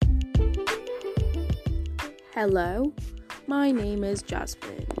Hello, my name is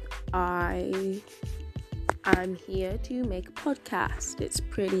Jasmine. I'm here to make a podcast. It's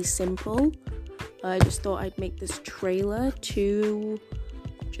pretty simple. I just thought I'd make this trailer to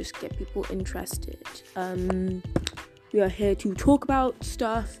just get people interested. We are here to talk about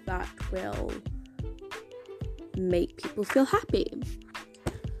stuff that will make people feel happy.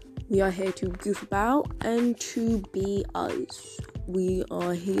 We are here to goof about and to be us. We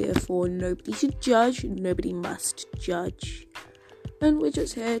are here for nobody to judge, nobody must judge. And we're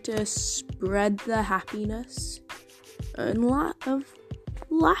just here to spread the happiness and lot of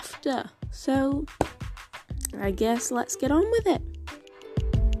laughter. So, I guess let's get on with it.